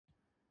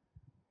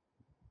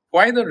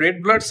why the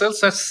red blood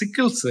cells are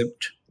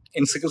sickle-shaped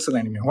in sickle cell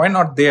anemia? Why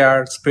not they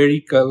are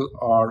spherical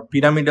or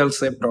pyramidal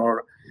shaped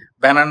or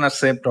banana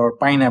shaped or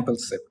pineapple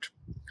shaped?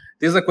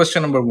 This is the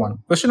question number one.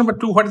 Question number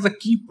two, what is the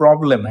key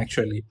problem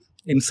actually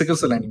in sickle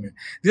cell anemia?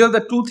 These are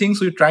the two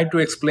things we try to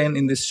explain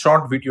in this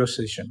short video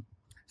session.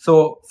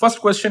 So first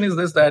question is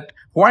this, that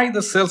why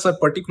the cells are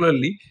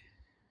particularly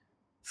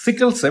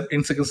sickle-shaped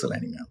in sickle cell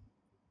anemia.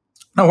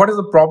 Now, what is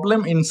the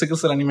problem in sickle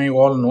cell anemia? You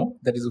all know,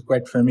 that is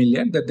quite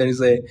familiar,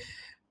 that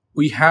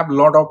we have a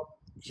lot of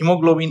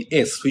hemoglobin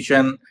S, which is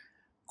an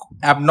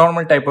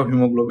abnormal type of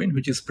hemoglobin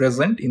which is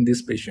present in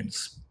these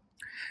patients.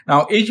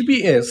 Now,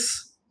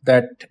 HbS,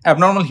 that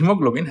abnormal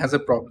hemoglobin, has a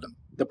problem.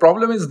 The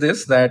problem is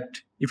this, that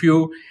if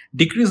you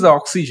decrease the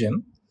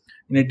oxygen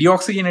in a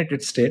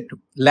deoxygenated state,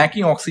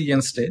 lacking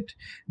oxygen state,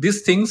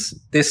 these things,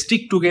 they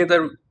stick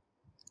together,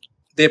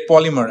 they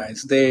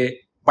polymerize, they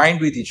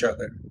bind with each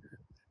other,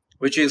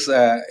 which is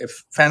a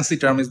fancy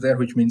term is there,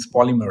 which means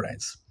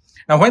polymerize.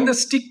 Now, when they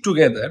stick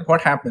together,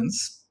 what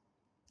happens?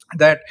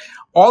 That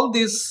all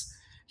this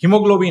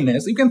hemoglobin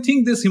S, you can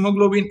think this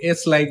hemoglobin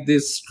S like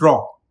this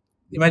straw.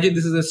 Imagine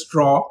this is a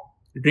straw,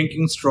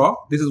 drinking straw.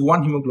 This is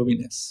one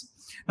hemoglobin S.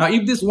 Now,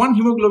 if this one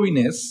hemoglobin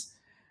S,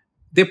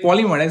 they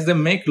polymerize, they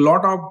make a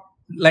lot of,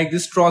 like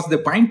these straws, they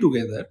bind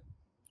together.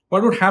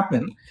 What would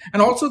happen?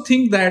 And also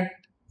think that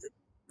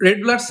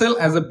red blood cell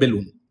as a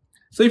balloon.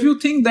 So if you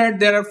think that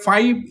there are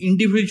 5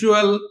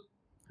 individual,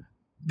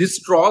 these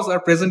straws are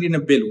present in a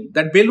balloon,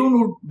 that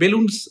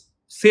balloon's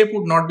shape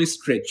would not be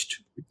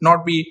stretched, it would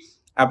not be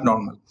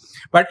abnormal.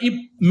 But if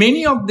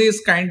many of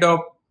these kind of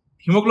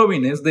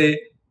hemoglobin S, they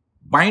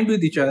bind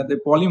with each other, they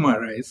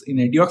polymerize in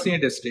a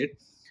deoxygenated state,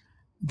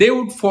 they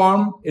would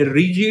form a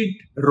rigid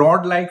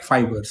rod-like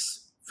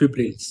fibers,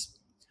 fibrils.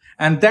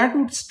 And that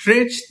would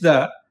stretch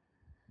that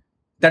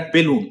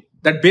balloon.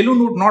 That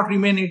balloon would not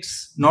remain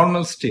its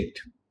normal state.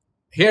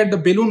 Here the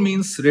balloon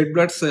means red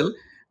blood cell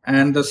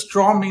and the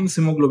straw means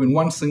hemoglobin,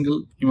 one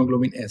single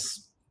hemoglobin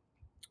S.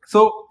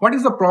 So what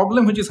is the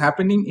problem which is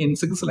happening in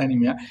sickle cell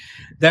anemia?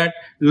 That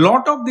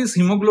lot of this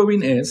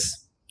hemoglobin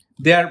S,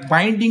 they are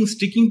binding,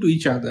 sticking to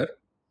each other,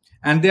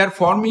 and they are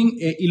forming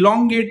a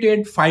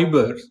elongated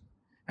fiber,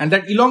 and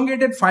that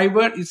elongated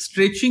fiber is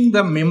stretching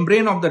the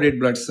membrane of the red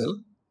blood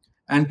cell,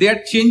 and they are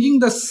changing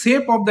the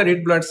shape of the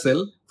red blood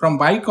cell from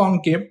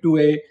biconcave to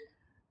a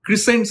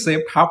crescent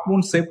shaped, half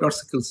moon shaped or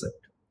sickle shaped.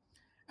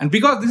 And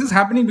because this is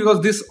happening,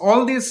 because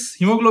all these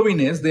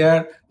hemoglobin S, they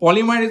are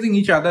polymerizing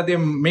each other, they are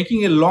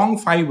making a long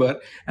fiber,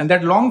 and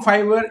that long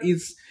fiber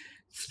is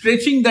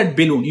stretching that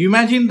balloon. You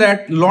imagine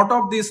that lot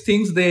of these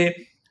things,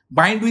 they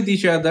bind with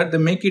each other, they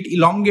make it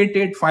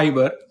elongated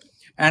fiber,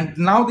 and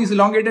now these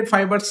elongated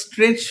fibers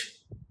stretch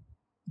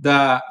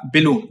the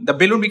balloon. The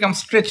balloon becomes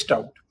stretched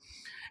out.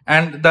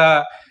 And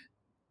the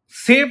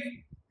shape,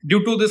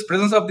 due to this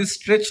presence of these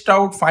stretched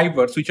out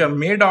fibers, which are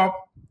made of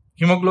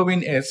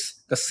hemoglobin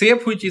S, the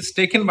shape which is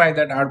taken by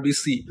that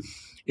RBC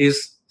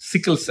is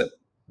sickle cell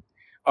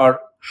or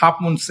half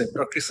moon shape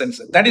or crescent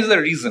shape. That is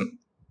the reason.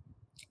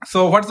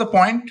 So what's the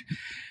point?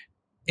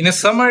 In a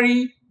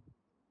summary,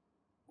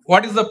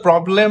 what is the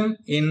problem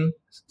in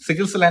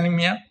sickle cell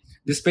anemia?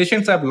 These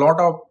patients have a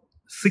lot of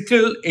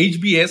sickle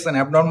HbS, an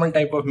abnormal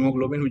type of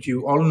hemoglobin, which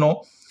you all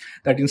know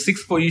that in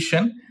 6th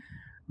position,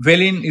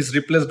 valine is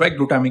replaced by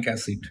glutamic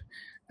acid.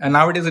 And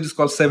nowadays it is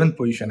called 7th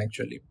position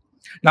actually.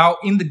 Now,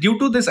 due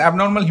to this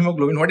abnormal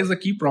hemoglobin, what is the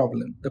key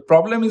problem? The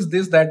problem is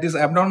this, that this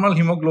abnormal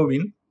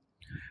hemoglobin,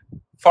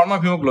 form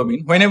of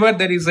hemoglobin, whenever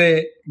there is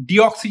a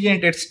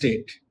deoxygenated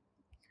state,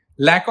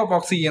 lack of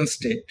oxygen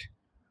state,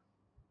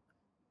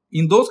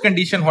 in those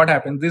conditions, what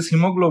happens? This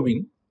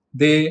hemoglobin,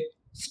 they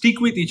stick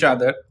with each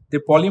other, they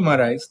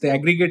polymerize, they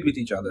aggregate with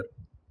each other.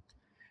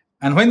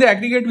 And when they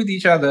aggregate with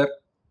each other,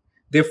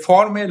 they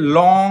form a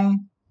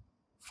long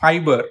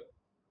fiber,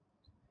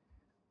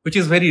 which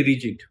is very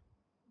rigid.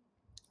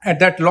 And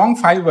that long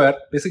fiber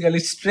basically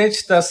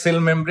stretch the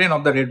cell membrane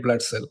of the red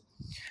blood cell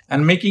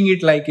and making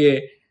it like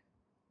a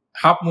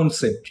half moon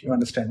shape, you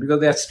understand, because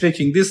they are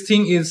stretching. This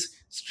thing is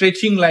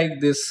stretching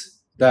like this,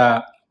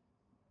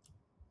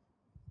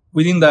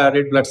 within the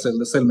red blood cell,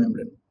 the cell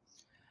membrane.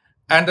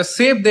 And the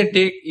shape they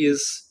take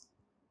is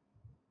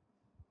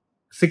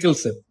sickle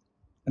shape.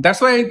 And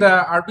that's why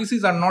the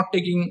RBCs are not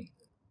taking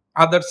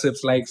other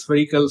shapes like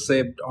spherical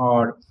shaped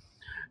or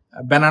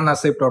banana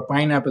shaped or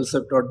pineapple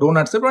shaped or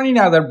donut shaped or any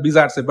other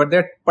bizarre shape, but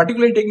they're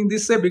particularly taking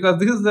this shape because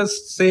this is the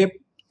shape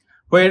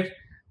where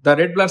the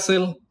red blood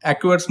cell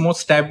acquires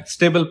most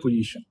stable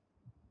position.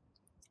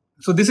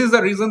 So this is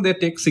the reason they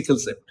take sickle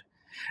shaped.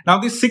 Now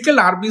these sickle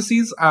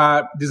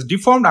RBCs, these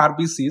deformed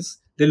RBCs,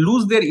 they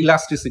lose their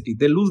elasticity,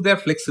 they lose their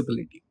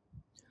flexibility.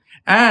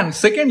 And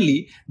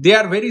secondly, they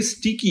are very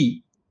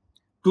sticky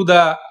to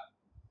the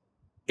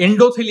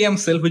endothelium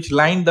cell which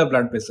line the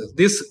blood vessels.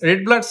 These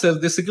red blood cells,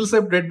 the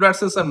sickle-shaped red blood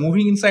cells are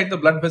moving inside the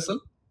blood vessel.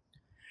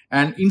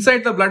 And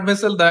inside the blood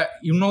vessel, the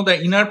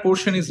inner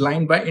portion is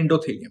lined by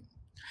endothelium.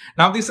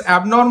 Now these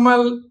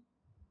abnormal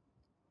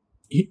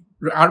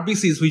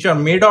RBCs, which are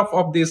made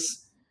of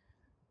this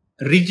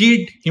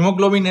rigid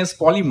hemoglobin S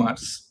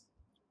polymers,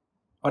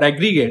 or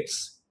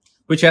aggregates,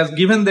 which has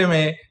given them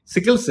a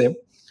sickle shape,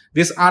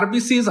 these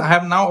RBCs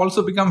have now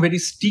also become very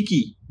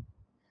sticky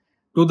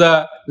to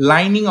the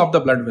lining of the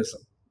blood vessel.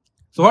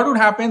 So what would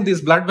happen?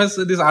 These blood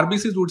vessels, these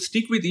RBCs would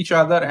stick with each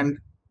other and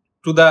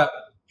to the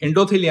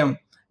endothelium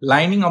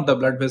lining of the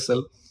blood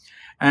vessel,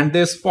 and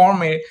they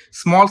form a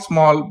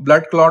small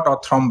blood clot or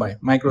thrombi,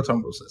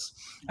 microthrombosis.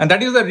 And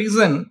that is the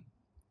reason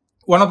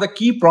one of the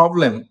key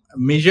problem,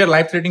 major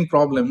life-threatening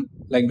problem,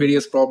 like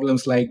various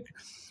problems like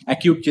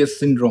acute chest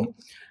syndrome,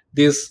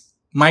 this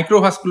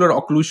microvascular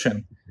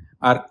occlusion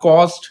are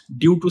caused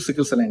due to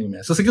sickle cell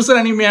anemia. So sickle cell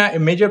anemia, a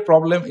major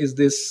problem is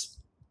this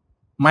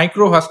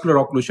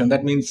microvascular occlusion.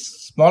 That means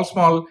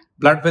small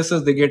blood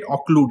vessels, they get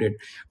occluded.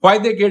 Why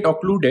they get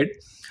occluded?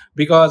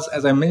 Because,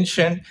 as I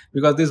mentioned,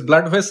 because these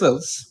blood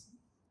vessels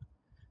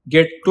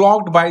get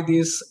clogged by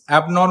these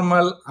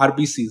abnormal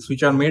RBCs,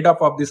 which are made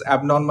up of this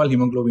abnormal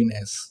hemoglobin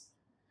S.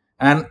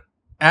 And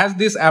as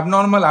these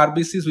abnormal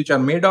RBCs, which are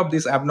made of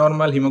this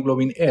abnormal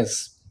hemoglobin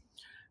S,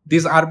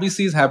 these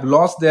RBCs have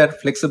lost their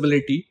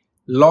flexibility,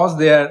 lost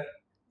their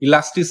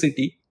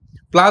elasticity,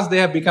 plus they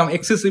have become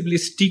excessively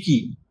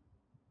sticky,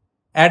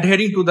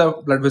 adhering to the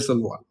blood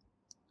vessel wall.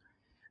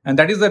 And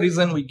that is the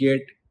reason we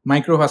get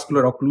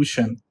microvascular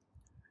occlusion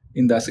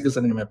in the sickle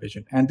cell anemia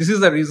patient. And this is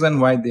the reason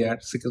why they are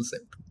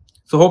sickle-shaped.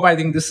 So I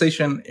think this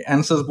session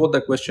answers both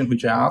the question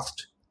which I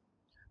asked,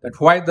 that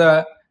why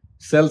the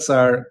cells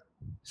are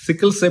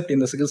sickle-shaped in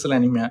the sickle cell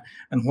anemia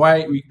and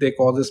why they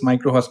cause this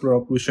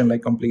microvascular occlusion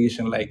like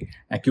complication like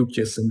acute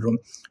chest syndrome,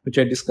 which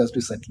I discussed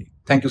recently.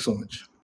 Thank you so much.